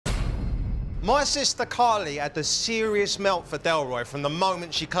My sister Carly had the serious melt for Delroy from the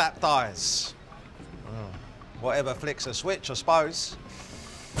moment she clapped eyes. Whatever flicks a switch, I suppose.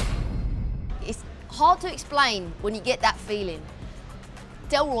 It's hard to explain when you get that feeling.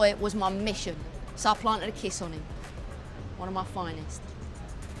 Delroy was my mission, so I planted a kiss on him. One of my finest.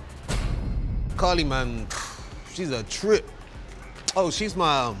 Carly, man, she's a trip. Oh, she's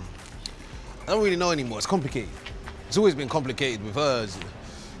my... I don't really know anymore. It's complicated. It's always been complicated with her.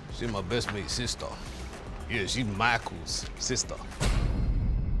 She's my best mate's sister. Yeah, she's Michael's sister.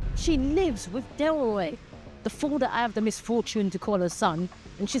 She lives with Delroy, the fool that I have the misfortune to call her son,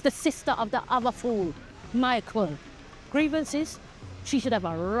 and she's the sister of the other fool, Michael. Grievances? She should have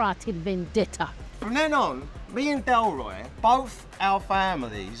a rotted vendetta. From then on, me and Delroy, both our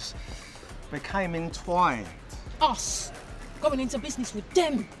families, became entwined. Us going into business with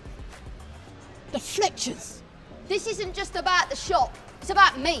them. The Fletchers. This isn't just about the shop, it's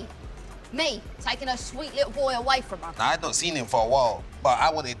about me. Me, taking a sweet little boy away from her. I had not seen him for a while, but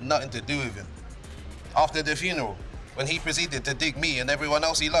I wanted nothing to do with him. After the funeral, when he proceeded to dig me and everyone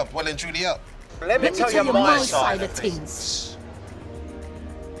else he loved well and truly up. Let me tell you my side of things. things.